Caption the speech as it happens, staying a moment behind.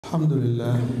الحمد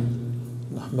لله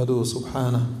نحمده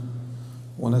سبحانه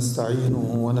ونستعينه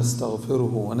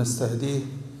ونستغفره ونستهديه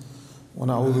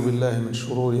ونعوذ بالله من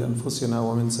شرور أنفسنا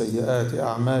ومن سيئات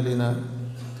أعمالنا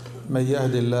من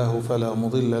يهد الله فلا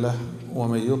مضل له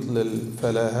ومن يضلل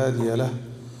فلا هادي له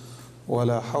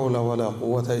ولا حول ولا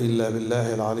قوة إلا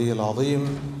بالله العلي العظيم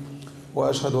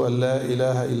وأشهد أن لا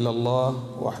إله إلا الله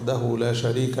وحده لا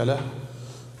شريك له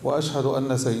وأشهد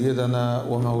أن سيدنا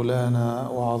ومولانا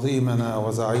وعظيمنا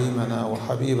وزعيمنا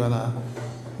وحبيبنا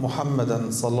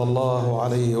محمدا صلى الله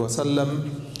عليه وسلم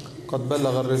قد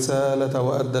بلغ الرسالة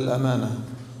وأدى الأمانة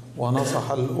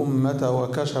ونصح الأمة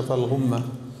وكشف الغمة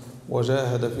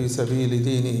وجاهد في سبيل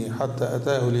دينه حتى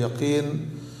أتاه اليقين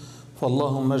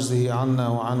فاللهم اجزه عنا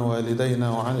وعن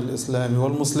والدينا وعن الإسلام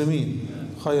والمسلمين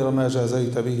خير ما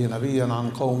جازيت به نبيا عن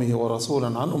قومه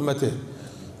ورسولا عن أمته.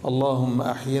 اللهم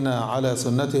أحينا على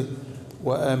سنته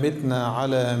وآمتنا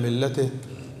على ملته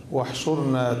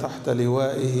واحشرنا تحت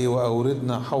لوائه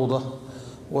وأوردنا حوضه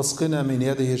واسقنا من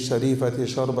يده الشريفة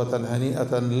شربة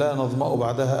هنيئة لا نظمأ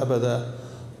بعدها أبدا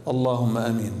اللهم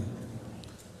آمين.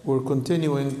 We're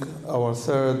continuing our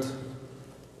third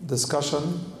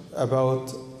discussion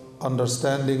about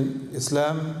understanding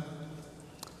Islam.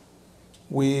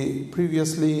 We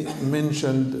previously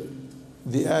mentioned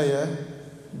the ayah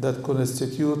that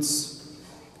constitutes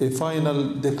a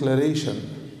final declaration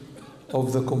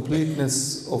of the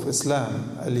completeness of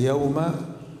Islam. اليوم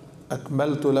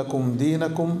أكملت لكم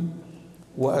دينكم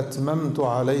وأتممت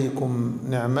عليكم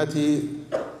نعمتي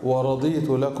ورضيت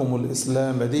لكم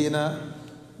الإسلام دينا.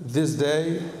 This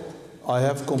day I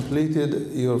have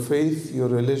completed your faith, your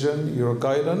religion, your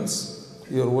guidance,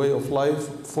 your way of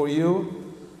life for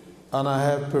you, and I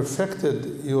have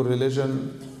perfected your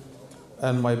religion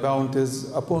and my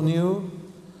bounties upon you,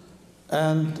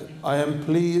 and I am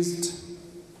pleased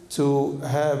to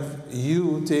have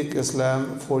you take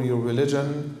Islam for your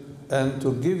religion and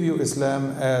to give you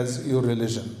Islam as your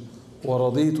religion.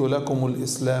 وَرَضِيتُ لَكُمُ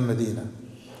الْإِسْلَامَ دِينًا.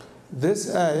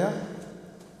 This ayah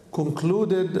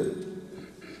concluded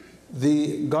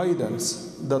the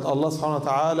guidance that Allah subhanahu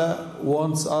wa ta'ala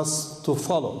wants us to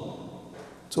follow,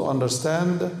 to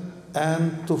understand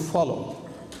and to follow.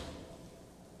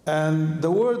 And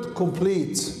the word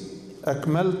complete,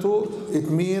 akmaltu, it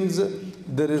means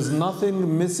there is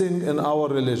nothing missing in our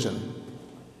religion.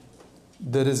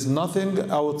 There is nothing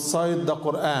outside the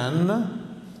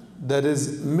Quran that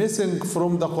is missing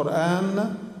from the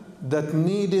Quran that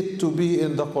needed to be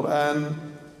in the Quran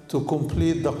to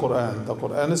complete the Quran. The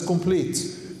Quran is complete.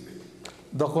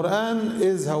 The Quran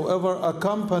is, however,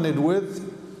 accompanied with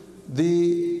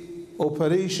the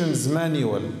operations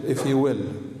manual, if you will.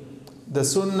 The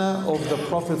sunnah of the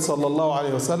Prophet sallallahu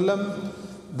alaihi wasallam,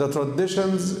 the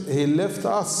traditions he left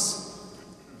us.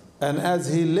 And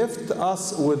as he left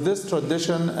us with this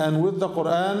tradition and with the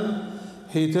Quran,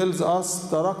 he tells us,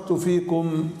 تَرَكْتُ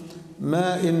فِيكُمْ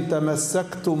مَا إِن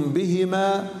تَمَسَّكْتُمْ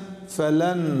بِهِمَا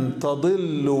فَلَن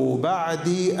تَضِلُّوا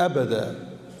بَعْدِي أَبَدًا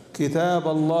كِتَابَ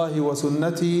اللَّهِ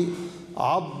وَسُنَّتِي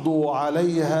عَضُّوا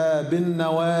عَلَيْهَا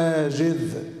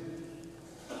بِالنَّوَاجِذِ.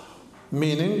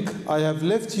 Meaning, I have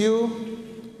left you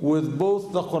with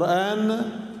both the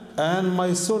Quran and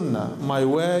my Sunnah, my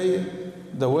way,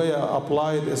 the way I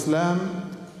applied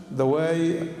Islam, the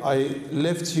way I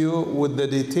left you with the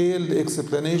detailed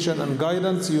explanation and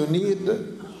guidance you need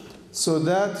so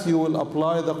that you will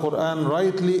apply the Quran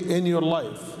rightly in your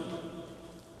life.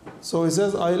 So he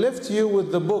says, I left you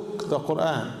with the book, the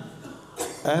Quran,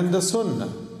 and the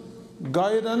Sunnah,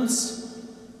 guidance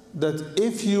that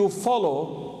if you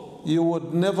follow, you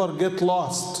would never get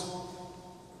lost.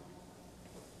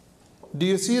 Do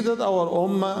you see that our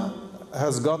ummah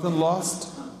has gotten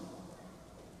lost?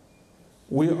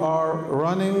 We are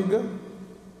running,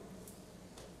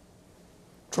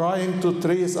 trying to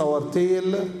trace our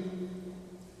tail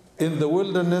in the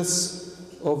wilderness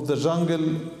of the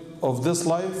jungle of this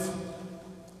life.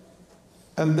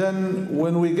 And then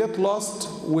when we get lost,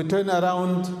 we turn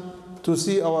around to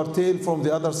see our tail from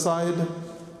the other side.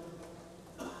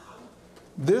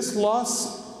 This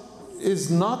loss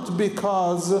is not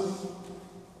because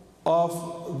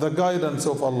of the guidance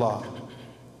of Allah.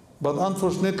 But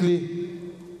unfortunately,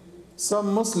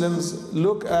 some Muslims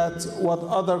look at what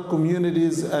other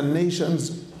communities and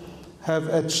nations have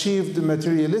achieved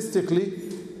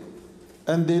materialistically,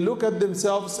 and they look at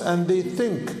themselves and they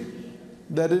think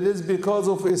that it is because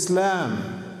of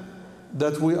Islam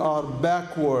that we are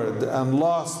backward and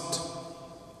lost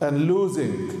and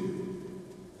losing.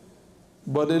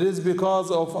 But it is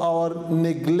because of our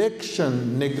neglect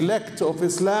of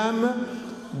Islam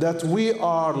that we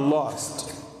are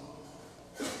lost.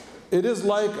 It is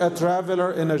like a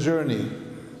traveler in a journey.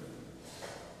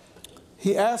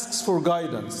 he asks for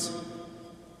guidance.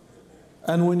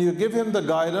 And when you give him the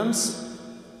guidance,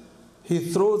 he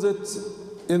throws it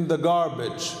in the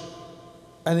garbage.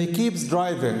 And he keeps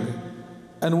driving.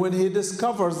 And when he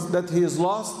discovers that he is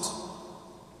lost,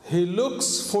 he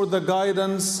looks for the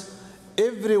guidance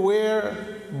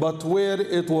everywhere but where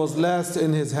it was last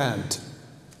in his hand.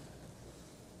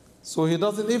 So he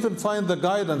doesn't even find the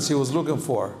guidance he was looking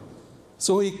for.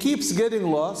 So he keeps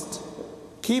getting lost,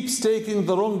 keeps taking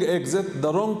the wrong exit,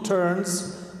 the wrong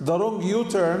turns, the wrong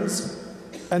U-turns,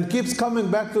 and keeps coming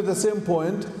back to the same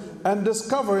point and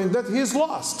discovering that he's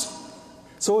lost.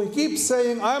 So he keeps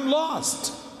saying, I'm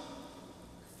lost.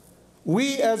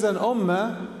 We as an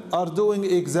ummah are doing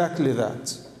exactly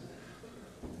that.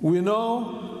 We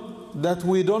know that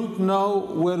we don't know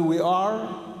where we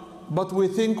are, but we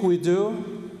think we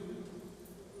do.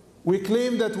 We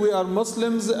claim that we are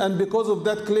Muslims, and because of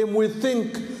that claim we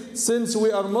think since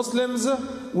we are Muslims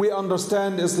we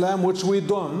understand Islam, which we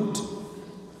don't.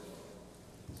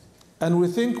 And we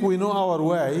think we know our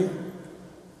way,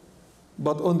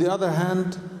 but on the other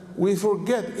hand we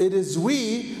forget it is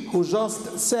we who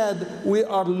just said we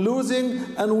are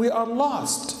losing and we are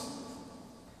lost.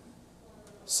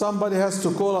 Somebody has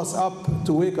to call us up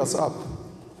to wake us up.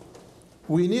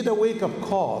 We need a wake-up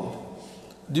call.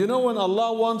 Do you know when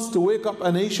Allah wants to wake up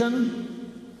a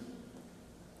nation,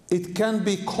 it can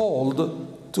be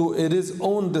called to its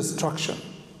own destruction.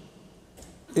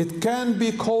 It can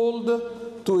be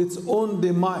called to its own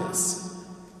demise.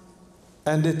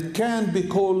 And it can be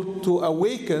called to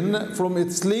awaken from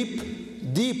its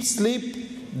sleep,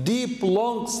 deep,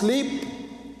 long sleep,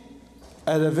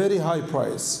 at a very high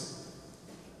price.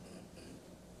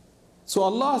 So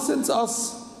Allah sends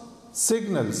us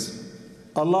signals,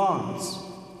 alarms,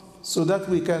 so that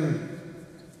we can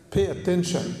pay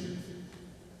attention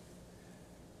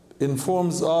in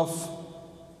forms of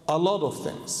a lot of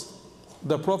things.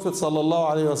 The Prophet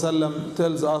ﷺ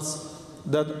tells us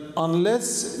that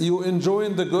unless you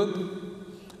enjoin the good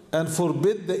and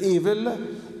forbid the evil,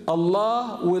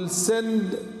 Allah will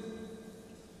send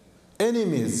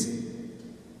enemies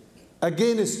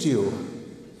against you.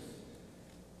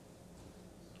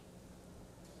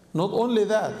 Not only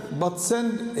that, but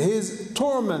send His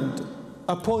torment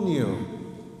upon you.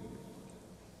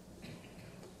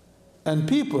 And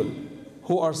people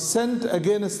who are sent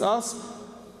against us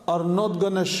are not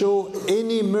going to show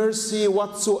any mercy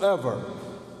whatsoever.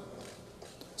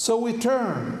 So we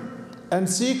turn and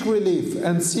seek relief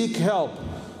and seek help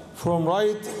from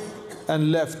right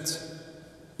and left,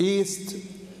 east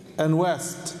and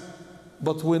west.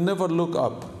 But we never look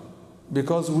up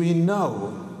because we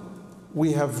know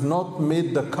we have not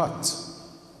made the cut.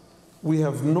 We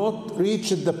have not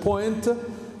reached the point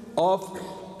of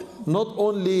not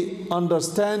only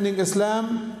understanding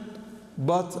Islam,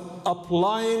 but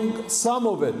applying some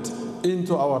of it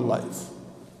into our life.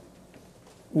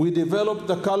 We developed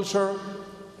the culture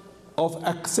of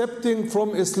accepting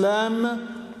from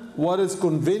Islam what is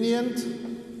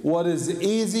convenient, what is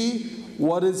easy,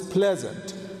 what is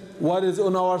pleasant, what is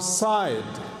on our side,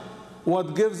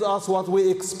 what gives us what we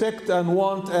expect and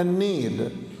want and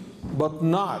need, but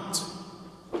not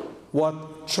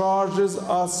what charges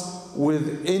us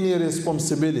with any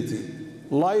responsibility,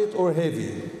 light or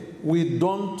heavy. We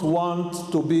don't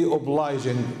want to be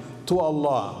obliging to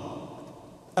Allah.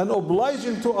 And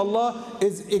obliging to Allah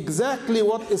is exactly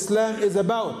what Islam is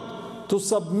about, to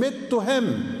submit to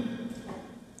Him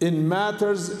in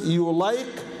matters you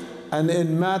like and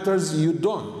in matters you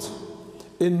don't,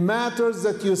 in matters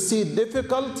that you see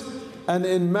difficult and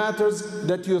in matters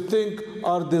that you think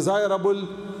are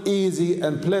desirable, easy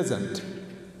and pleasant,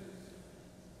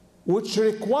 which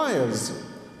requires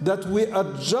that we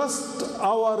adjust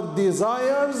our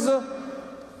desires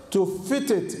to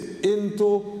fit it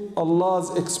into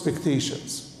Allah's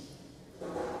expectations.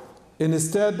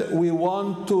 Instead, we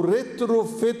want to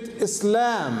retrofit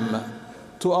Islam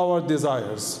to our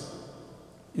desires.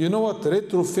 You know what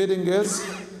retrofitting is?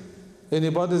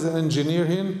 Anybody's an engineer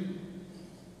here?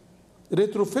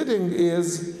 Retrofitting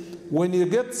is when you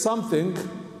get something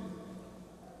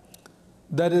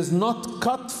that is not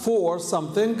cut for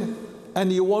something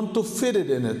and you want to fit it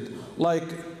in it. Like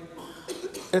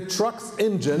a truck's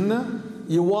engine,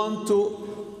 you want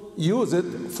to use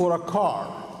it for a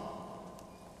car.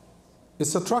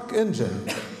 It's a truck engine.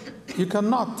 You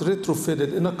cannot retrofit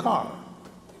it in a car.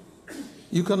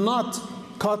 You cannot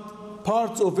cut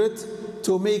parts of it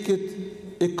to make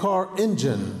it a car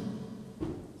engine.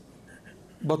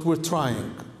 But we're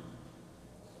trying.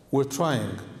 We're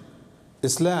trying.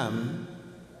 Islam,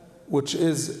 which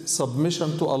is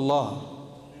submission to Allah,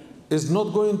 is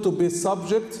not going to be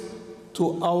subject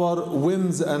to our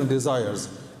whims and desires.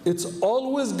 It's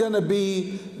always going to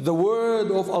be the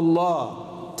word of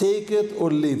Allah. Take it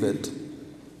or leave it.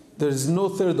 There is no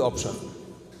third option.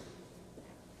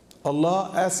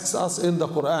 Allah asks us in the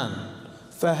Quran,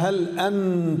 فَهَلْ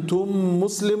أَنْتُمْ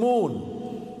مُسْلِمُونَ?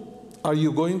 Are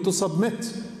you going to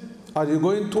submit? Are you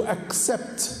going to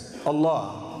accept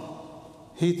Allah?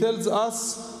 He tells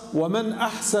us, وَمَنْ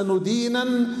أَحْسَنُ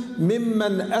دِينًا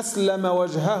مِمَّنْ أَسْلَمَ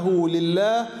وَجْهَهُ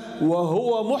لِلَّهِ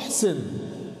وَهُوَ مُحْسِنٌ.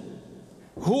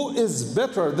 Who is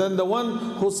better than the one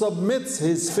who submits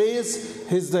his face,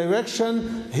 his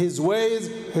direction, his ways,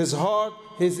 his heart,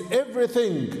 his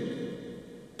everything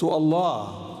to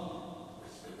Allah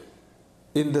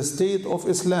in the state of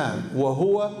Islam?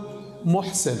 وَهُوَ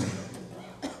مُحْسِنٌ.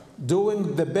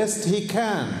 Doing the best he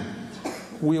can.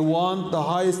 We want the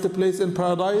highest place in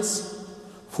paradise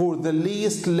for the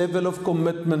least level of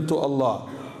commitment to Allah.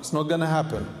 It's not going to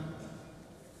happen.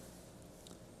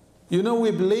 You know, we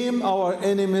blame our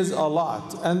enemies a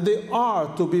lot, and they are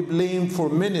to be blamed for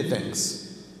many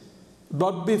things.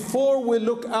 But before we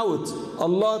look out,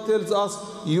 Allah tells us,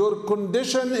 your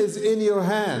condition is in your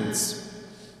hands.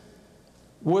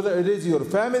 Whether it is your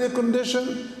family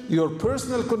condition, your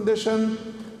personal condition,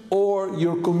 or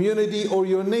your community or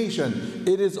your nation,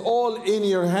 it is all in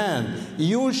your hand.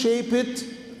 You shape it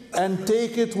and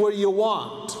take it where you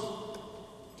want,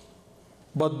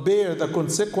 but bear the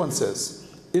consequences.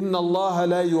 إن الله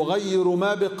لا يغير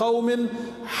ما بقوم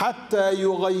حتى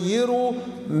يغيروا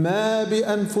ما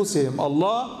بأنفسهم.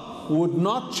 Allah would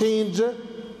not change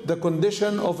the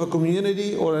condition of a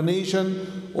community or a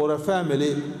nation or a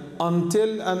family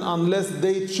until and unless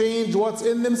they change what's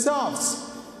in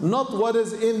themselves, not what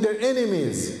is in their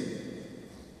enemies.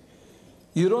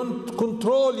 You don't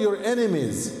control your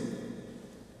enemies,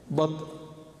 but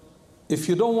if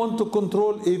you don't want to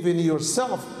control even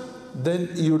yourself, then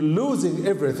you're losing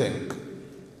everything.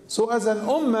 So as an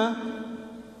ummah,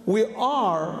 we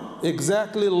are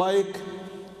exactly like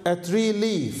a tree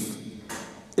leaf.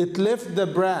 It left the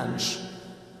branch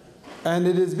and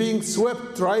it is being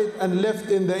swept right and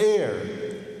left in the air,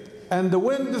 and the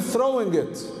wind is throwing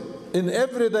it in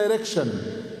every direction.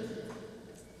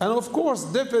 And of course,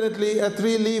 definitely a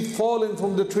tree leaf falling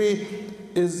from the tree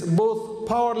is both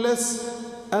powerless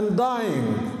and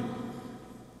dying.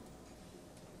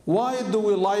 Why do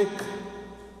we like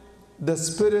the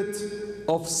spirit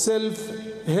of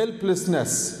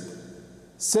self-helplessness,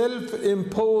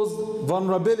 self-imposed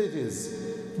vulnerabilities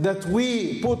that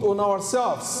we put on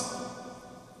ourselves?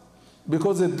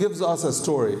 Because it gives us a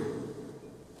story.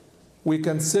 We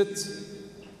can sit,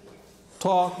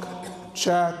 talk,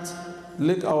 chat,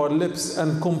 lick our lips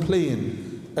and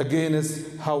complain against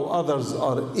how others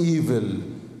are evil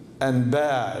and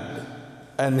bad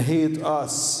and hate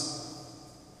us,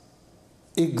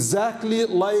 exactly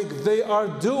like they are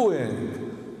doing.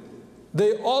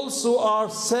 They also are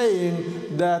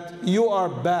saying that you are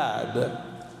bad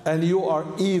and you are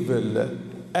evil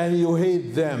and you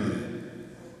hate them.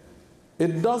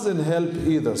 It doesn't help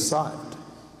either side.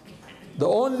 The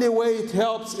only way it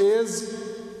helps is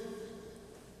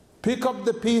pick up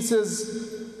the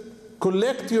pieces,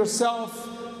 collect yourself,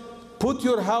 put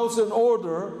your house in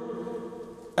order,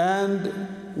 and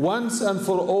once and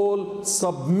for all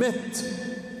submit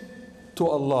to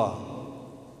Allah.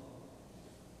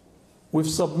 We've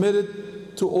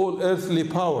submitted to all earthly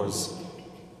powers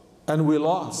and we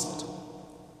lost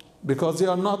because they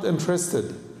are not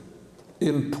interested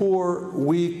in poor,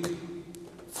 weak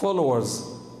followers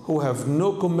who have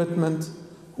no commitment,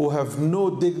 who have no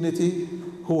dignity,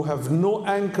 who have no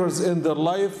anchors in their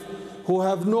life, who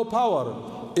have no power.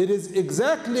 It is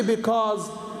exactly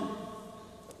because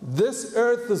this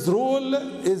earth's rule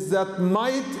is that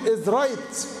might is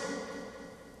right.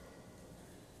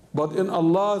 But in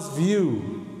Allah's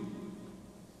view,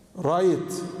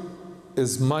 right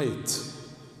is might.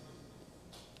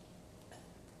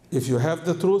 If you have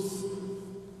the truth,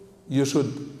 you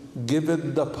should give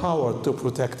it the power to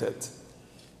protect it.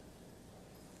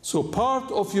 So part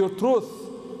of your truth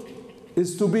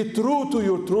is to be true to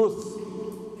your truth.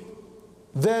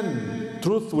 Then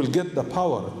truth will get the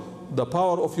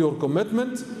power of your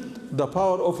commitment, the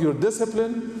power of your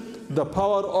discipline, the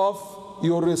power of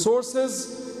your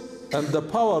resources, and the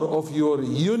power of your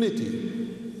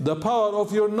unity, the power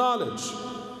of your knowledge.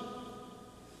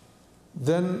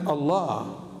 Then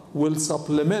Allah will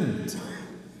supplement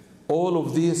all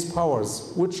of these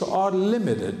powers, which are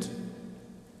limited.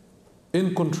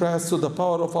 In contrast to the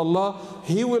power of Allah,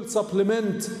 He will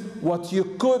supplement what you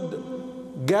could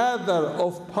gather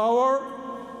of power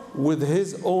with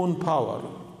His own power.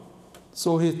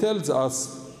 So He tells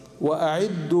us,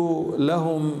 وَأَعِدُّوا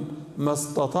لَهُمْ ما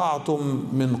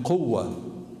استطعتم من قوة,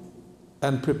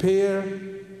 and prepare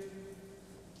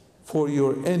for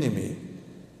your enemy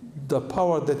the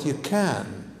power that you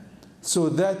can, so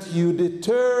that you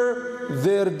deter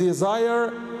their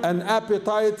desire and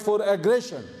appetite for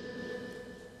aggression.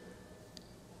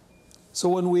 So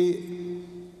when we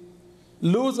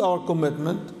lose our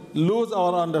commitment, lose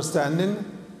our understanding,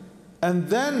 and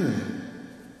then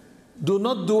do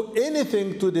not do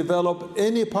anything to develop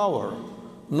any power,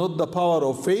 not the power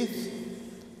of faith,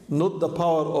 not the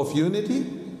power of unity,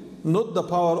 not the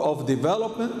power of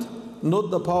development,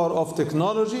 not the power of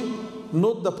technology,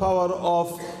 not the power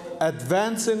of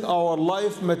advancing our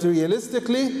life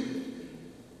materialistically,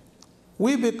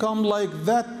 we become like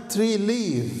that tree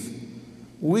leaf.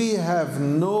 We have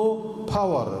no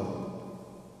power.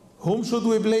 Whom should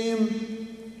we blame?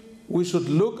 We should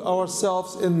look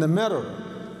ourselves in the mirror.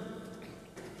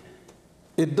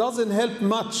 It doesn't help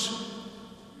much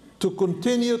to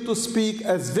continue to speak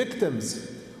as victims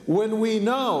when we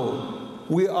know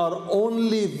we are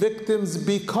only victims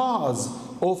because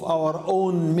of our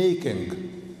own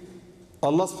making.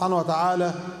 Allah subhanahu wa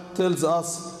ta'ala tells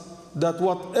us that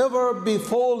whatever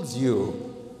befalls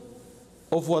you,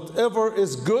 of whatever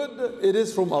is good, it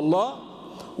is from Allah.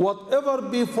 Whatever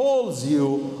befalls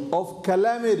you of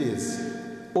calamities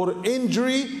or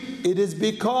injury, it is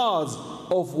because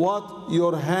of what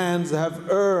your hands have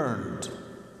earned.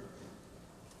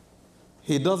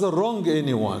 He doesn't wrong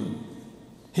anyone.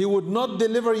 He would not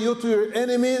deliver you to your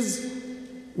enemies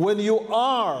when you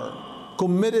are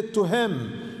committed to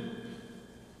Him.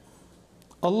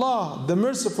 Allah, the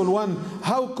merciful one,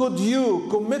 how could you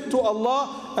commit to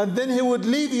Allah and then He would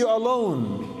leave you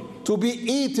alone to be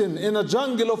eaten in a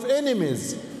jungle of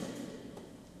enemies?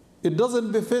 It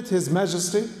doesn't befit His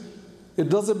majesty. It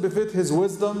doesn't befit His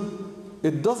wisdom.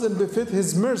 It doesn't befit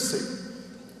His mercy.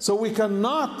 So we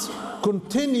cannot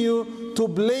continue to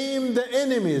blame the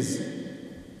enemies,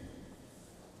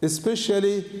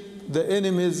 especially the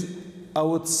enemies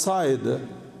outside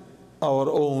our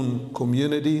own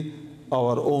community,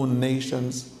 our own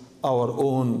nations, our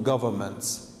own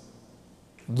governments.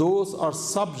 Those are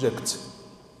subject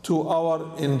to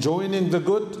our enjoining the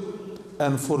good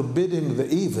and forbidding the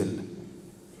evil.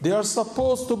 They are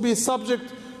supposed to be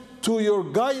subject to your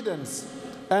guidance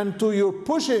and to your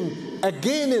pushing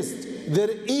against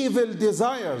their evil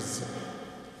desires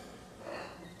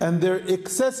and their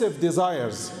excessive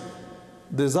desires.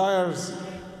 Desires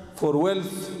for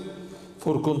wealth,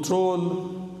 for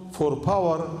control, for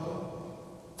power,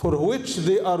 for which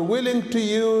they are willing to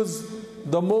use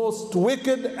the most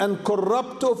wicked and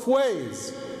corrupt of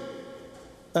ways.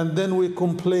 And then we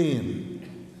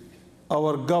complain,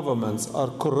 our governments are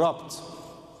corrupt.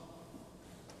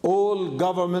 All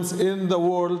governments in the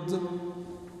world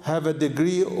have a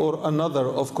degree or another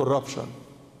of corruption.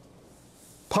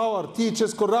 Power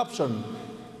teaches corruption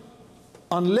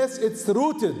unless it's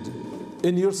rooted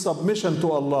in your submission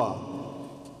to Allah.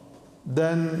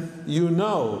 Then you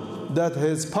know that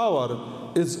His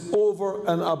power is over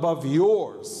and above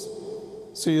yours.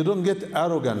 So you don't get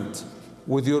arrogant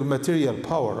with your material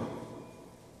power.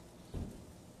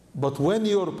 But when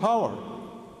your power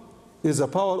is a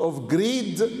power of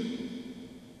greed,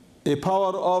 a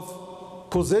power of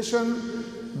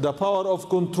possession, the power of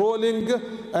controlling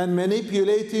and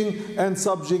manipulating and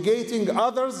subjugating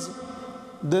others,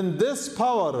 then this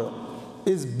power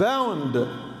is bound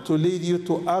to lead you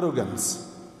to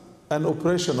arrogance and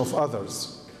oppression of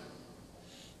others.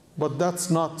 But that's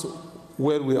not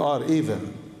where we are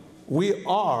even. We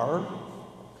are,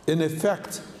 in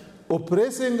effect,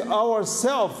 oppressing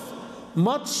ourselves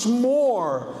much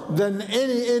more than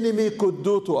any enemy could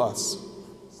do to us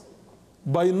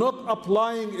by not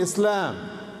applying Islam,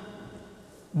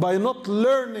 by not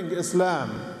learning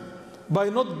Islam, by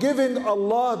not giving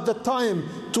Allah the time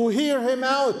to hear Him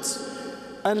out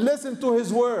and listen to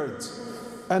His words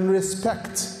and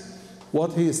respect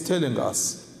what He is telling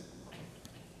us.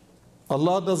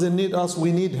 Allah doesn't need us,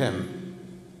 we need Him.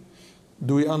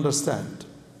 Do we understand?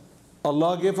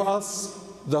 Allah gave us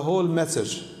the whole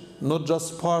message, not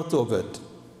just part of it.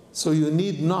 So you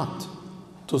need not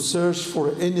to search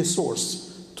for any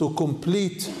source to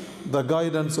complete the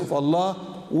guidance of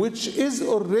Allah, which is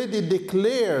already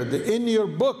declared in your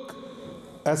book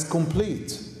as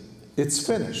complete. It's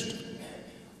finished.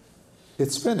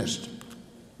 It's finished.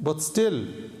 But still,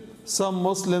 some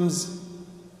Muslims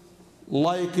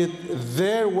like it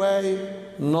their way,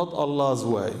 not Allah's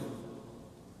way.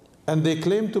 And they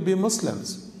claim to be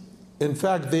Muslims. In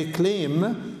fact, they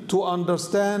claim to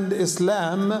understand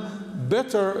Islam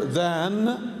better than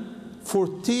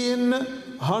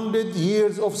 1400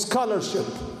 years of scholarship.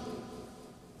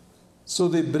 So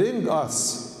they bring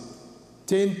us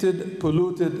tainted,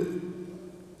 polluted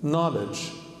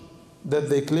knowledge that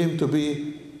they claim to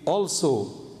be also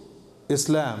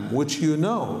Islam, which you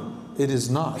know it is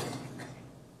not.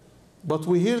 But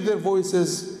we hear their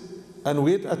voices and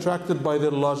we get attracted by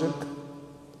their logic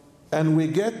and we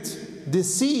get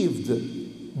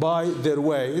deceived by their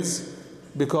ways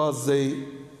because they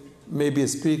may be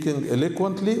speaking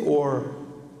eloquently or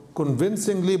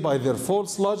convincingly by their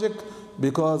false logic,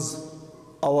 because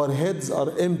our heads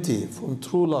are empty from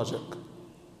true logic.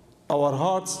 Our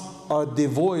hearts are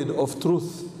devoid of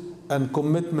truth and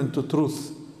commitment to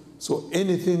truth. So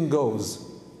anything goes.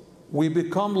 We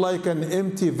become like an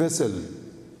empty vessel.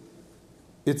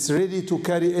 It's ready to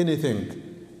carry anything.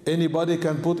 Anybody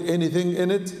can put anything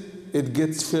in it, it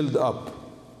gets filled up.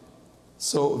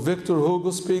 So Victor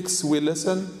Hugo speaks, we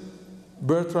listen.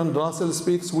 Bertrand Russell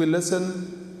speaks, we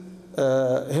listen.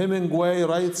 Hemingway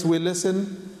writes, we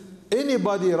listen.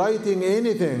 Anybody writing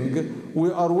anything,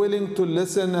 we are willing to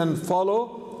listen and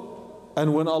follow.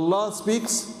 And when Allah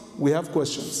speaks, we have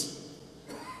questions.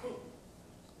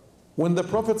 When the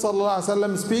Prophet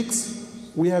ﷺ speaks,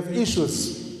 we have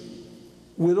issues.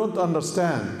 We don't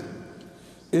understand.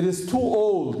 It is too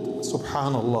old,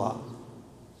 subhanallah.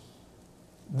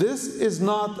 This is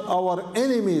not our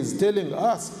enemies telling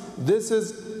us. This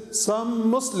is some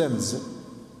Muslims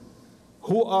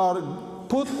who are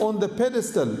put on the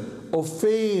pedestal of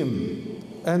fame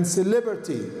and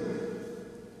celebrity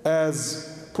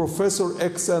as Professor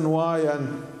X and Y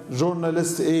and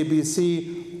journalist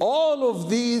ABC. All of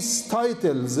these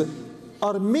titles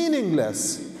are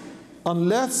meaningless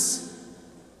unless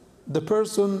the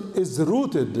person is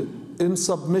rooted in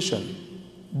submission,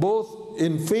 both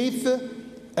in faith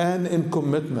and in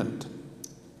commitment.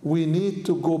 We need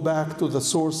to go back to the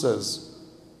sources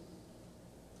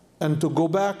and to go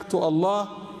back to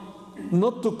Allah,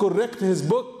 not to correct His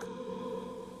book,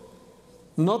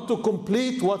 not to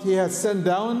complete what He has sent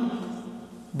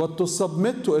down, but to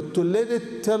submit to it, to let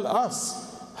it tell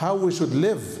us how we should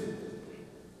live.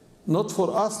 Not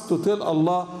for us to tell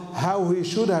Allah how He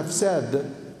should have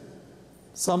said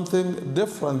something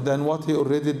different than what He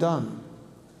already done.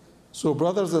 So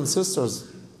brothers and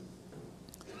sisters,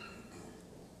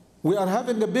 we are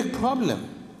having a big problem.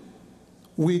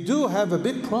 We do have a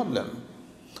big problem.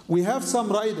 We have some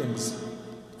writings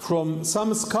from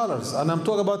some scholars, and I'm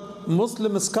talking about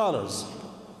Muslim scholars,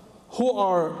 who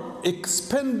are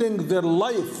expending their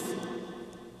life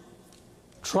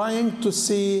trying to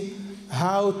see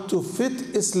how to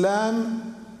fit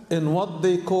Islam in what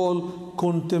they call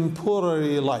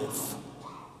contemporary life.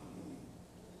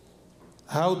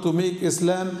 How to make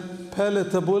Islam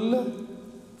palatable,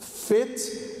 fit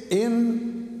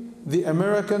in the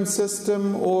American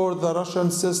system or the Russian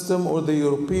system or the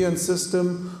European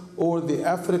system or the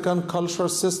African culture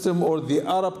system or the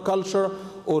Arab culture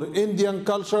or Indian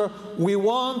culture. We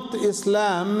want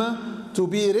Islam to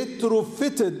be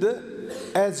retrofitted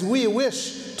as we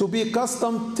wish, to be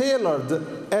custom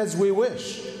tailored as we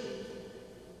wish.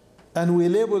 And we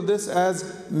label this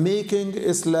as making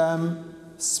Islam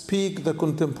speak the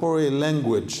contemporary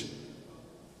language.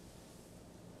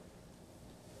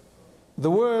 The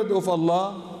word of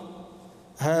Allah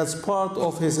has part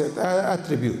of His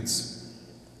attributes.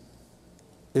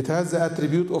 It has the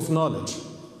attribute of knowledge.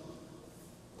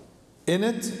 In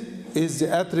it is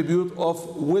the attribute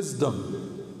of wisdom.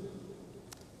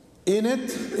 In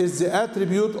it is the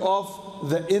attribute of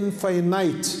the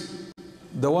infinite,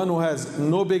 the one who has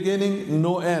no beginning,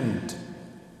 no end.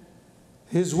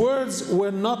 His words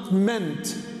were not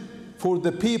meant for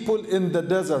the people in the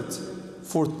desert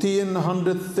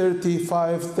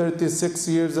 1435, 36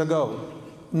 years ago.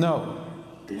 No.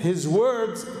 His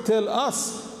words tell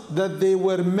us that they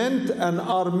were meant and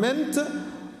are meant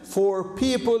for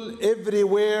people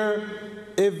everywhere,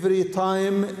 every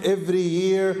time, every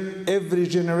year, every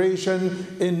generation,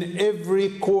 in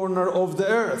every corner of the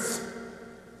earth.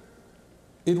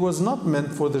 It was not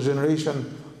meant for the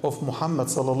generation of Muhammad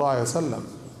sallallahu alaihi wasallam,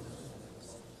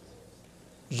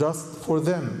 just for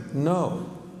them. No.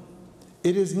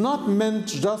 It is not meant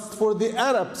just for the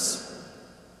Arabs.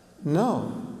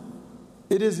 No.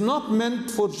 It is not meant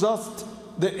for just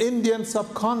the Indian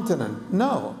subcontinent.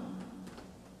 No.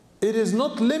 It is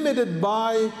not limited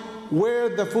by where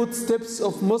the footsteps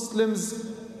of Muslims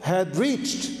had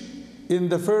reached in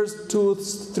the first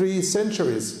 2-3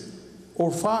 centuries or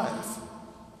 5.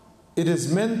 It is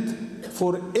meant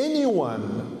for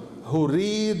anyone who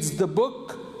reads the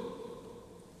book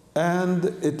and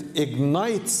it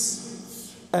ignites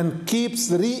and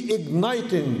keeps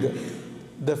reigniting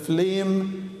the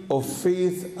flame of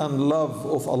faith and love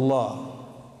of Allah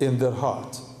in their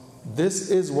heart. This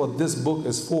is what this book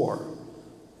is for.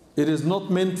 It is not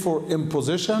meant for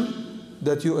imposition,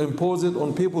 that you impose it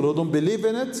on people who don't believe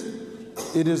in it.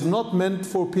 It is not meant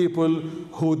for people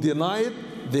who deny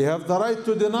it. They have the right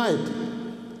to deny it.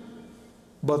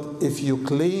 But if you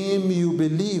claim you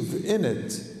believe in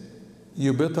it,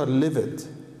 you better live it.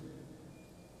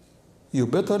 You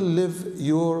better live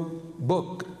your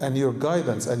book and your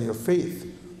guidance and your faith.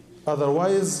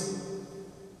 Otherwise,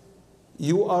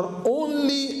 you are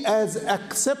only as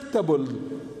acceptable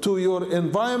to your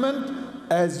environment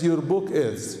as your book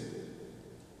is.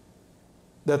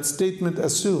 That statement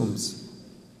assumes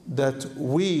that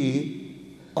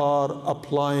we are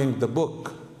applying the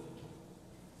book.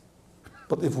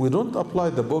 But if we don't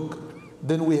apply the book,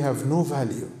 then we have no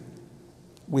value.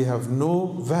 We have no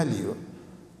value.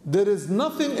 There is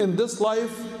nothing in this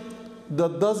life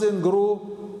that doesn't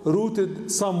grow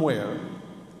rooted somewhere.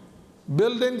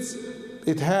 Buildings,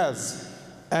 it has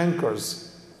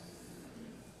anchors.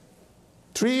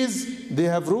 Trees, they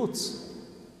have roots.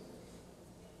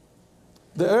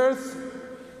 The earth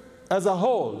as a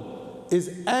whole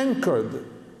is anchored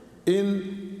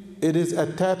in its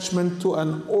attachment to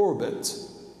an orbit.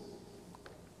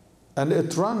 And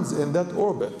it runs in that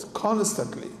orbit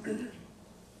constantly.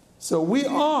 So we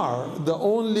are the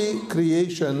only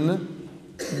creation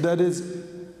that is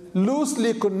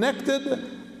loosely connected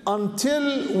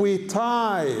until we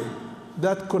tie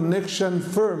that connection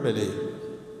firmly.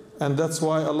 And that's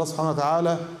why Allah subhanahu wa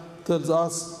ta'ala tells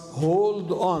us,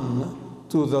 hold on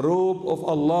to the robe of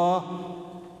Allah,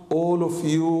 all of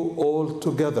you, all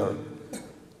together.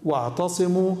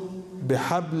 وَاعْتَصِمُوا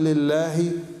بِحَبْلِ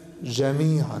اللَّهِ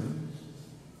جَمِيعًا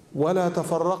وَلَا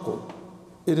تَفَرَّقُوا.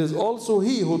 It is also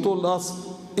He who told us,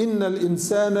 إِنَّ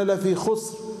الْإِنسَانَ لَفِي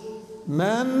خُسْرٍ.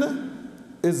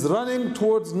 Man is running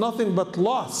towards nothing but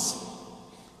loss.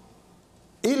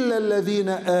 إِلَّا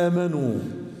الَّذِينَ آمَنُوا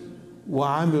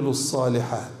وَعَمِلُوا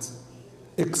الصَّالِحَاتِ.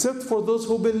 Except for those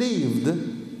who believed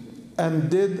and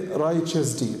did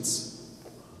righteous deeds.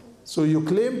 So you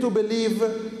claim to believe,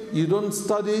 you don't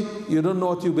study, you don't know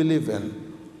what you believe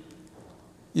in.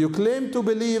 You claim to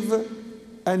believe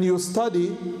and you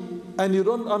study and you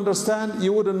don't understand,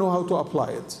 you wouldn't know how to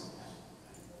apply it.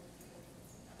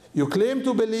 You claim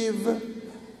to believe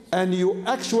and you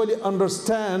actually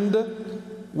understand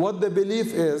what the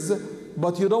belief is,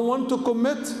 but you don't want to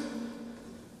commit.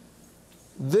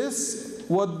 This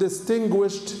what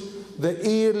distinguished the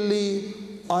early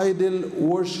idol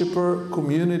worshipper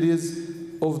communities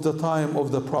of the time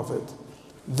of the Prophet.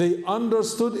 They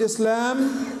understood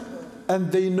Islam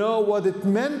and they know what it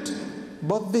meant,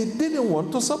 but they didn't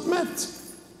want to submit.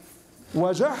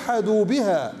 وَجَحَدُوا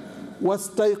بِهَا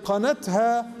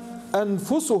وَاسْتَيْقَنَتْهَا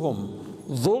أَنفُسُهُمْ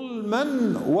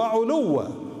ظُلْمًا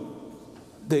وَعُلُوًّا.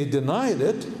 They denied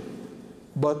it,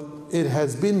 but it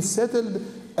has been settled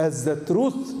as the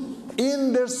truth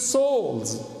in their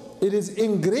souls. It is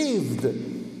engraved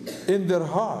in their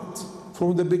heart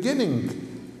from the beginning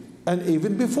and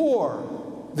even before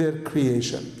their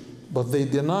creation. But they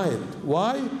denied.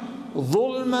 Why?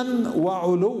 ظُلْمًا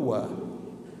وَعُلُوًّا.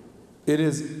 It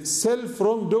is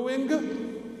self-wrongdoing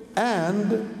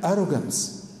and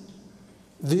arrogance.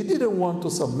 They didn't want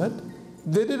to submit.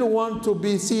 They didn't want to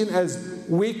be seen as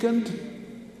weakened.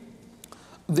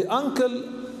 The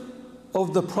uncle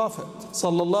of the Prophet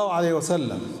sallallahu alaihi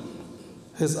wasallam,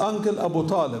 his uncle Abu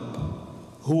Talib,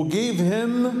 who gave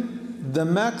him the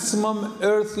maximum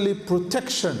earthly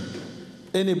protection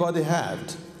anybody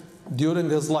had during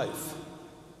his life,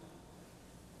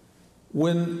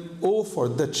 when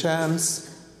offered the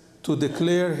chance to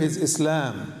declare his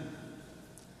Islam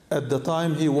at the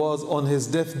time he was on his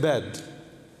deathbed,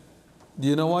 do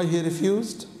you know why he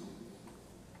refused?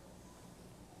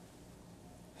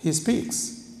 He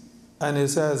speaks and he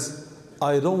says,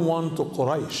 I don't want to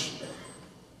Quraysh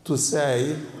to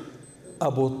say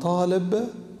Abu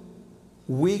Talib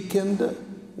weakened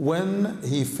when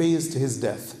he faced his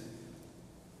death.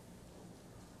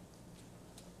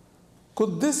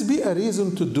 Could this be a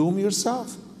reason to doom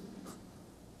yourself?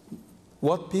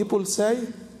 What people say?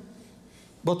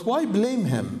 But why blame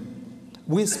him?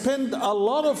 We spend a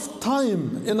lot of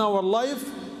time in our life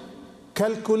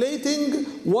calculating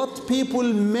what people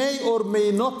may or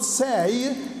may not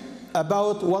say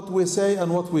about what we say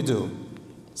and what we do.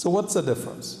 So what's the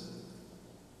difference?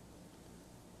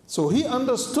 So he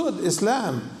understood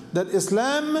Islam, that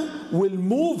Islam will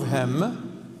move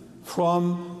him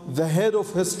from the head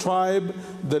of his tribe,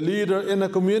 the leader in a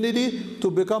community,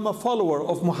 to become a follower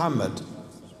of Muhammad,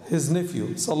 his nephew,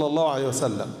 sallallahu alaihi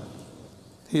wasallam.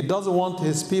 He doesn't want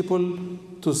his people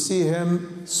to see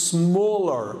him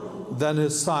smaller than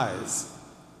his size.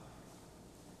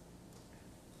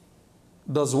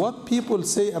 Does what people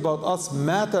say about us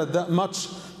matter that much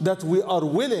that we are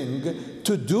willing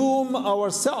to doom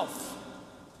ourselves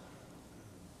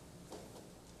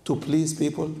to please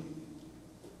people?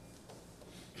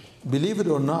 Believe it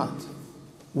or not,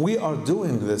 we are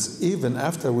doing this even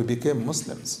after we became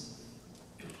Muslims.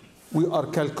 We are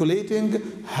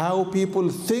calculating how people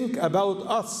think about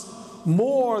us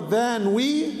more than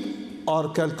we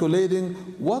are calculating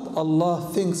what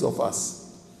Allah thinks of us.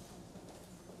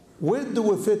 Where do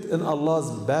we fit in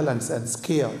Allah's balance and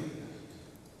scale?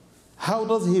 How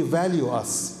does He value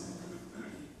us?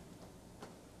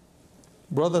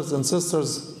 Brothers and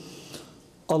sisters,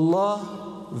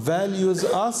 Allah values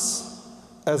us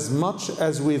as much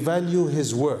as we value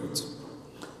His word.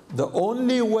 The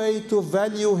only way to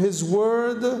value His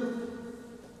word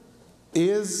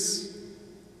is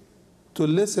to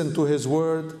listen to His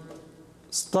word,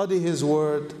 study His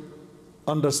word,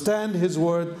 understand His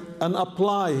word, and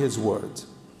apply His word.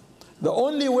 The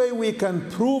only way we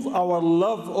can prove our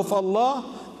love of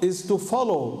Allah is to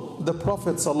follow the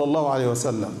Prophet sallallahu alaihi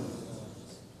wasallam.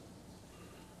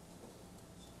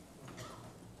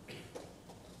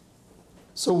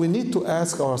 So we need to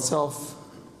ask ourselves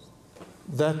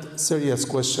that serious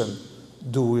question: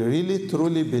 do we really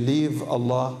truly believe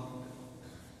Allah,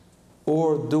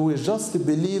 or do we just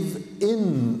believe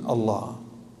in Allah?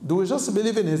 Do we just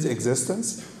believe in His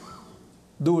existence?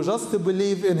 Do we just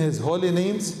believe in His holy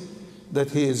names,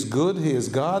 that He is good, He is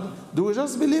God? Do we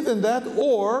just believe in that,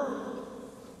 or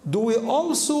do we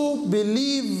also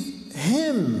believe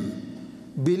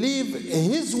Him, believe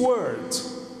His word?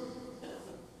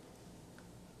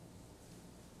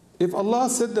 If Allah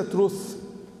said the truth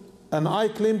and I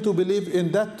claim to believe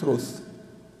in that truth,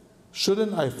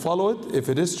 shouldn't I follow it if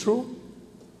it is true?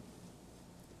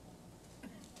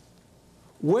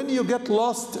 When you get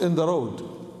lost in the road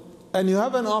and you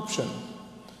have an option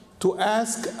to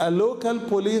ask a local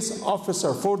police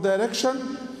officer for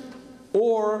direction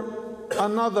or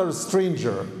another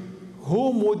stranger,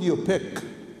 whom would you pick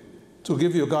to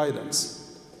give you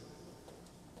guidance?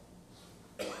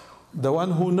 The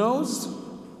one who knows,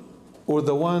 or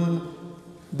the one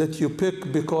that you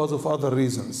pick because of other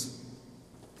reasons?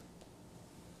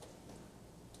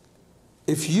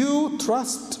 If you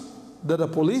trust that a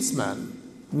policeman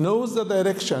knows the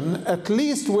direction, at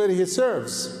least where he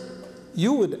serves,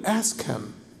 you would ask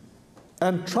him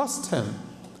and trust him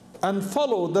and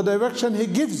follow the direction he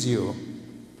gives you.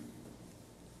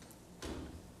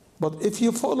 But if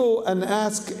you follow and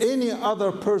ask any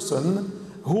other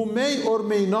person who may or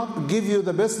may not give you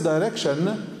the best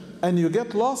direction and you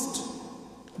get lost,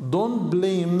 don't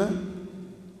blame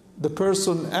the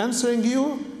person answering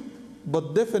you,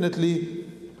 but definitely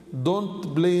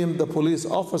don't blame the police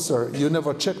officer you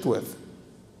never checked with.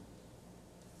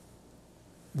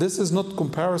 This is not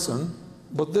comparison,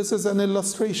 but this is an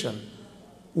illustration.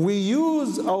 We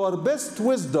use our best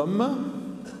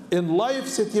wisdom in life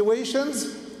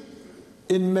situations,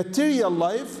 in material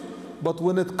life, but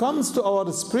when it comes to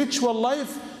our spiritual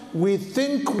life, we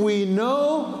think we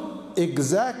know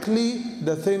exactly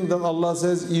the thing that Allah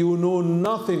says you know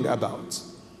nothing about.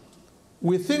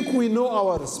 We think we know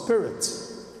our spirit.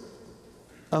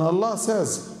 And Allah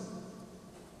says,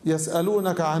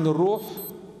 يَسْأَلُونَكَ عَنِ الرُّوحِ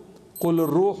قُلِ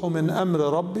الرُّوحُ مِنْ أَمْرِ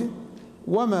رَبِّي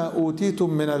وَمَا أُوتِيتُم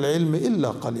مِّنَ الْعِلْمِ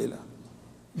إِلَّا قَلِيلًا.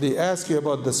 They ask you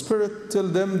about the spirit. Tell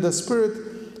them the spirit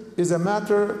is a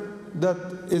matter that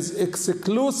is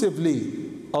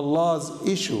exclusively Allah's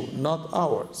issue, not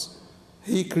ours.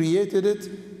 He created it.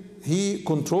 He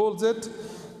controls it.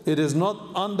 It is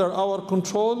not under our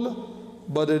control,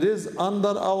 but it is under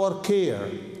our care.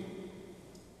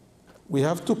 We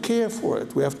have to care for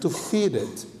it. We have to feed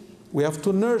it. We have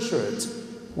to nurture it.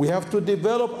 We have to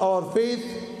develop our faith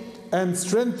and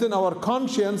strengthen our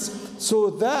conscience so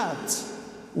that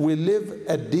we live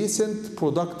a decent,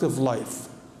 productive life,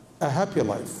 a happy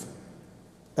life,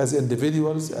 as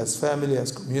individuals, as family,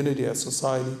 as community, as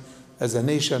society, as a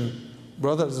nation.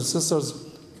 Brothers and sisters,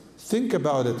 think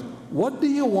about it. What do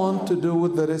you want to do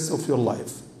with the rest of your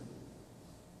life?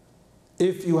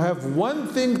 If you have one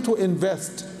thing to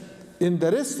invest in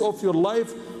the rest of your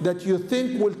life that you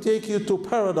think will take you to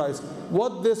paradise,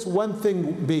 what this one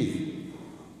thing be?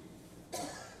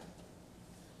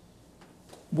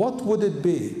 What would it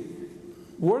be?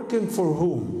 Working for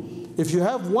whom? If you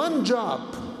have one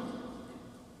job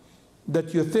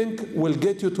that you think will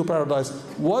get you to paradise,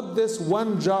 what this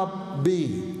one job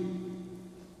be?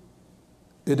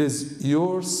 It is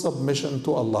your submission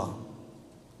to Allah,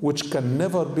 which can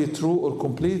never be true or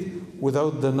complete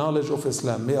without the knowledge of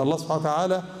Islam. May Allah subhanahu wa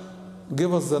ta'ala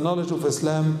give us the knowledge of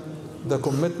Islam, the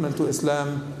commitment to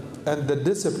Islam, and the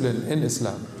discipline in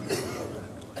Islam.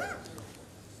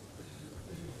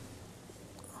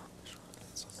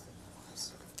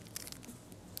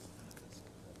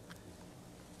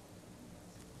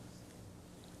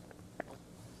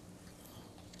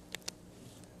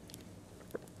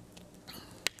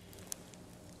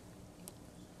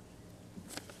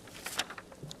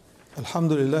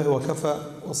 الحمد لله وكفى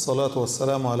والصلاة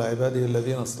والسلام على عباده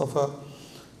الذين اصطفى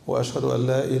وأشهد أن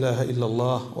لا إله إلا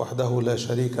الله وحده لا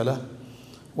شريك له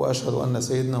وأشهد أن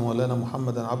سيدنا مولانا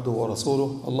محمدا عبده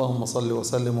ورسوله اللهم صل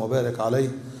وسلم وبارك عليه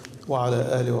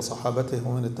وعلى آله وصحابته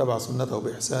ومن اتبع سنته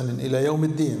بإحسان إلى يوم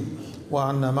الدين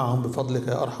وعنا معهم بفضلك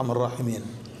يا أرحم الراحمين.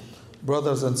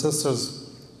 Brothers and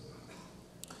sisters,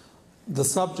 the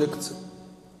subject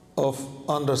of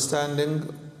understanding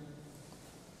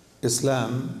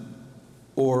Islam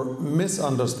or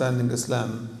misunderstanding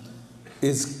Islam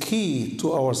is key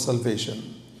to our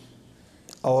salvation.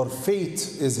 Our fate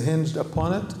is hinged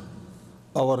upon it.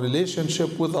 Our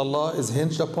relationship with Allah is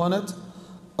hinged upon it.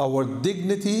 Our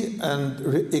dignity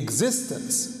and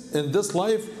existence in this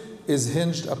life is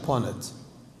hinged upon it.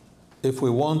 If we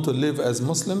want to live as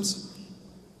Muslims,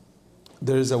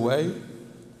 there is a way.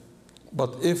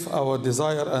 But if our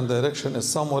desire and direction is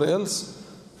somewhere else,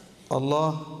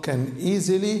 Allah can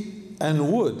easily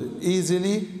and would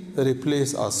easily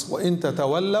replace us. وَإِن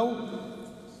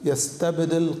تَتَوَلَّوْا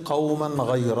يَسْتَبْدِلْ قَوْمًا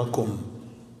غَيْرَكُمْ.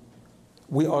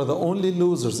 We are the only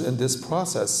losers in this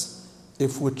process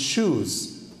if we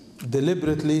choose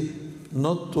deliberately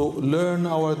not to learn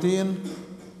our deen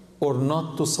or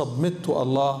not to submit to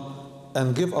Allah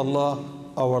and give Allah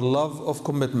our love of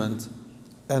commitment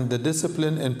and the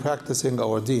discipline in practicing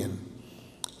our deen.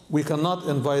 We cannot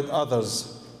invite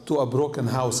others to a broken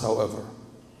house, however.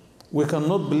 We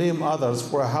cannot blame others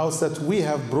for a house that we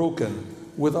have broken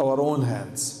with our own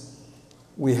hands.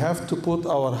 We have to put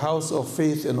our house of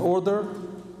faith in order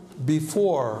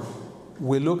before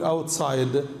we look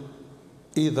outside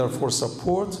either for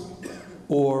support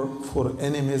or for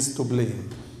enemies to blame.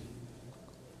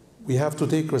 We have to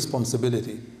take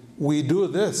responsibility. We do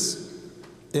this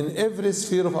in every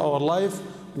sphere of our life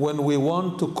when we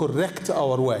want to correct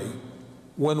our way.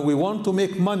 When we want to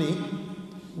make money,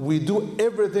 we do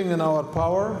everything in our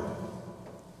power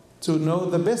to know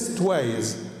the best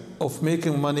ways of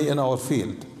making money in our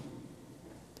field.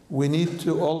 We need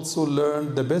to also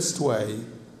learn the best way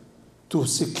to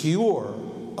secure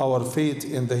our fate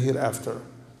in the hereafter.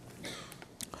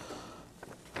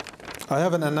 I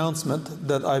have an announcement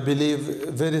that I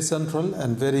believe very central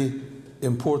and very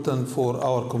important for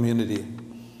our community.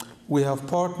 We have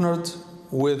partnered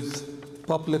with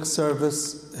public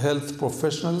service health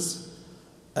professionals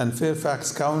and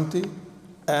Fairfax County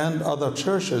and other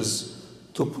churches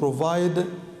to provide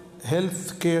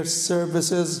health care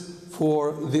services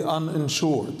for the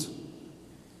uninsured.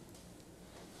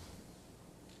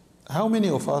 How many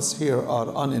of us here are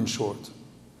uninsured?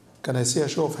 Can I see a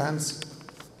show of hands?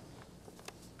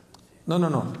 No.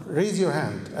 Raise your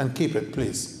hand and keep it,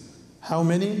 please. How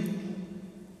many?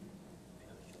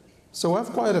 So we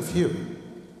have quite a few.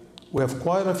 We have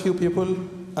quite a few people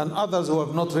and others who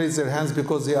have not raised their hands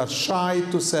because they are shy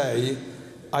to say,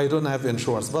 I don't have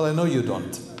insurance. But I know you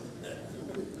don't.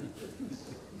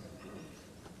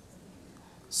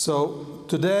 So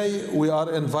today we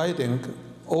are inviting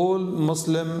all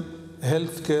Muslim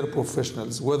healthcare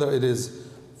professionals, whether it is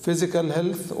physical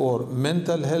health or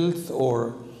mental health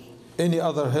or any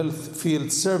other health field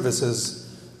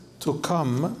services, to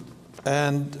come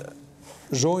and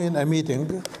join a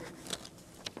meeting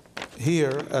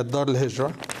here at Dar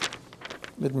al-Hijra.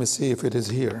 Let me see if it is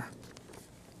here.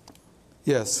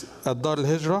 Yes, at Dar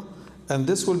al-Hijra. And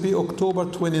this will be October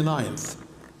 29th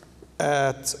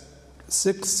at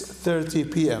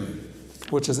 6:30 p.m.,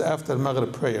 which is after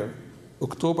Maghrib prayer.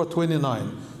 October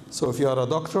 29. So if you are a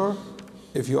doctor,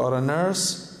 if you are a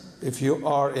nurse, if you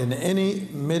are in any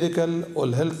medical or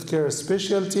healthcare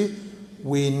specialty,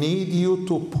 we need you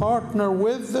to partner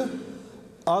with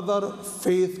other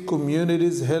faith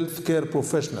communities, healthcare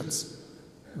professionals,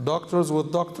 doctors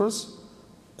with doctors.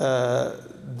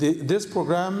 This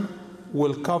program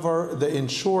will cover the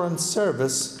insurance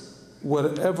service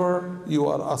wherever you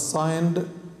are assigned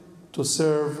to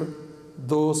serve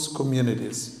those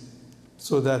communities,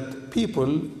 so that people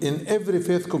in every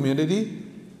faith community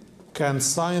can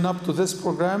sign up to this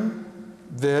program.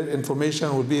 Their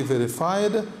information will be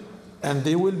verified and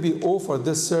they will be offered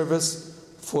this service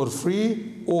for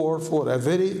free or for a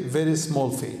very, very small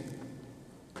fee.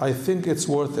 I think it's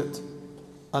worth it.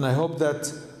 And I hope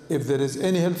that if there is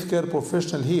any healthcare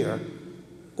professional here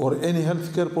or any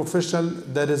healthcare professional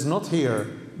that is not here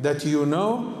that you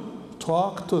know,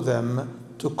 talk to them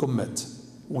to commit.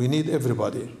 We need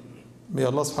everybody. May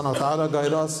Allah subhanahu wa ta'ala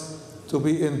guide us to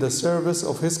be in the service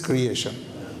of His creation.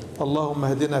 اللهم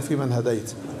اهدنا فيمن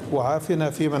هديت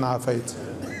وعافنا فيمن عافيت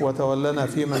وتولنا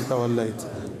فيمن توليت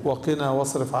وقنا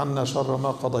واصرف عنا شر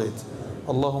ما قضيت.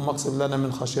 اللهم اقسم لنا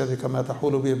من خشيتك ما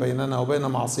تحول به بيننا وبين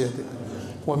معصيتك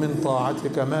ومن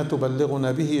طاعتك ما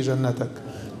تبلغنا به جنتك،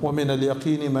 ومن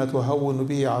اليقين ما تهون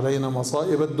به علينا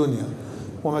مصائب الدنيا،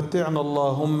 ومتعنا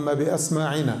اللهم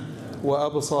بأسماعنا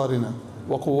وأبصارنا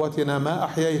وقوتنا ما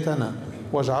أحييتنا،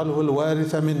 واجعله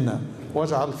الوارث منا،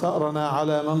 واجعل ثأرنا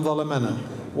على من ظلمنا،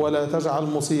 ولا تجعل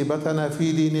مصيبتنا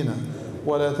في ديننا،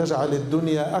 ولا تجعل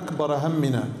الدنيا أكبر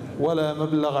همنا ولا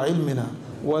مبلغ علمنا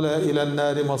ولا إلى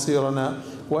النار مصيرنا،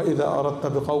 وإذا أردت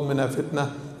بقومنا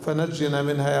فتنة فنجنا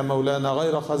منها يا مولانا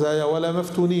غير خزايا ولا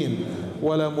مفتونين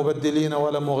ولا مبدلين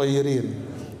ولا مغيرين.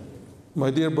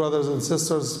 My dear brothers and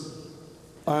sisters,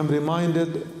 I am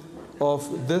reminded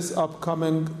of this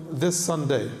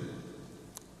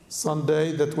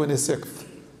Sunday the 26th.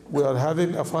 We are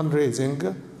having a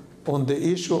fundraising on the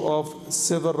issue of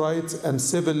civil rights and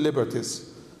civil liberties.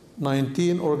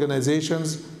 19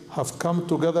 organizations have come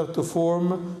together to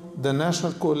form the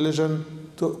National Coalition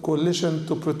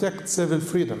to protect civil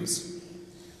freedoms.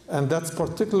 And that's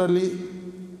particularly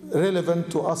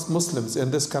relevant to us Muslims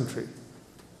in this country.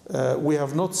 We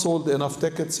have not sold enough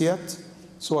tickets yet,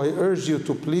 so I urge you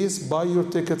to please buy your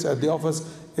tickets at the office.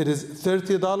 It is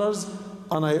 $30,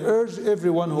 and I urge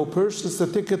everyone who purchased the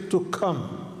ticket to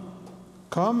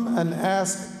come and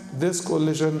ask this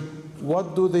coalition,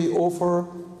 what do they offer?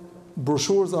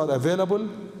 Brochures are available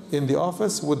in the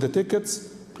office with the tickets.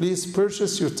 Please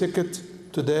purchase your ticket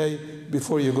today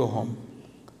before you go home.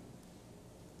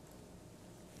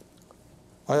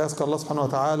 I ask Allah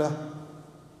subhanahu wa ta'ala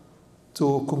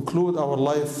to conclude our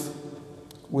life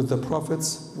with the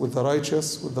prophets, with the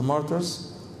righteous, with the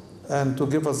martyrs, and to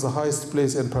give us the highest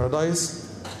place in paradise,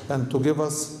 and to give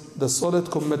us the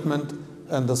solid commitment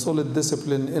and the solid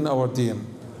discipline in our deen.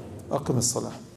 أقم الصلاة.